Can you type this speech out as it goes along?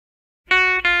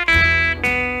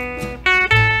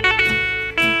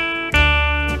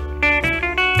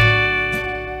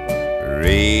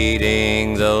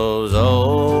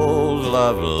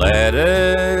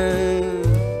letters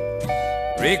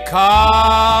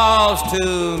recalls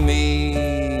to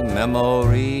me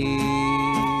memories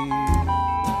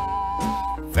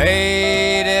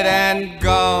faded and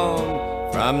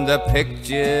gone from the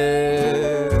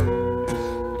picture,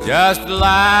 just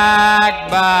like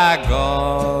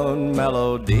bygone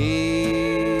melodies.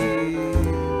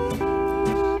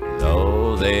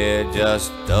 Though they're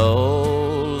just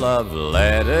old love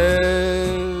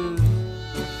letters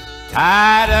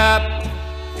tied up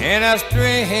in a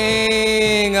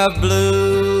string of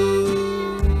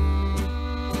blue,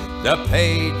 the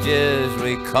pages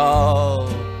recall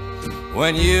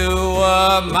when you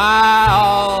were my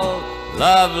all.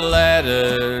 Love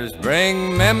letters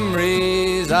bring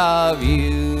memories of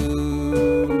you.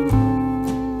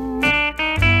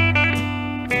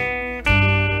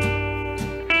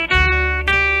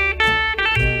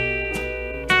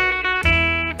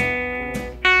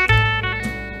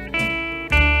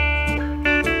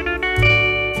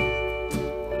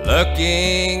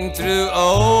 Looking through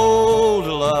old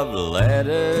love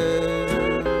letters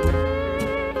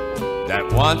that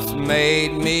once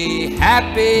made me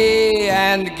happy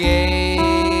and gay,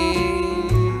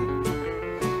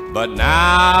 but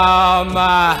now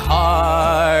my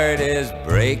heart is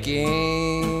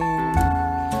breaking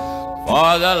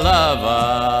for the love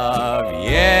of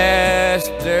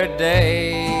yesterday.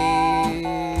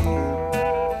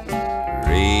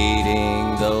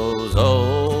 Reading those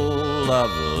old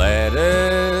love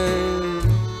letters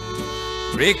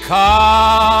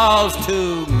recalls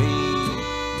to me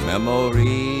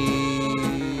memories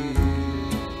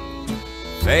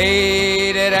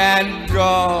faded and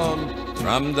drawn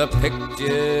from the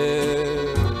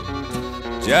picture,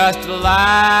 just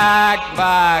like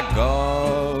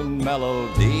bygone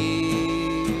melodies.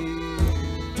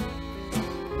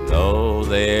 Though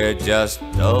they're just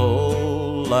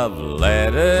old love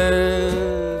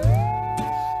letters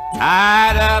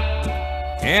tied up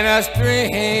in a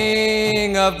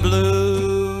string of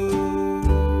blue,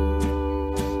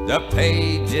 the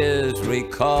pages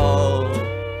recall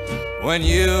when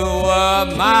you were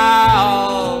my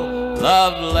all.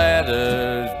 Love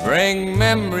letters bring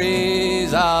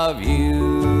memories of you.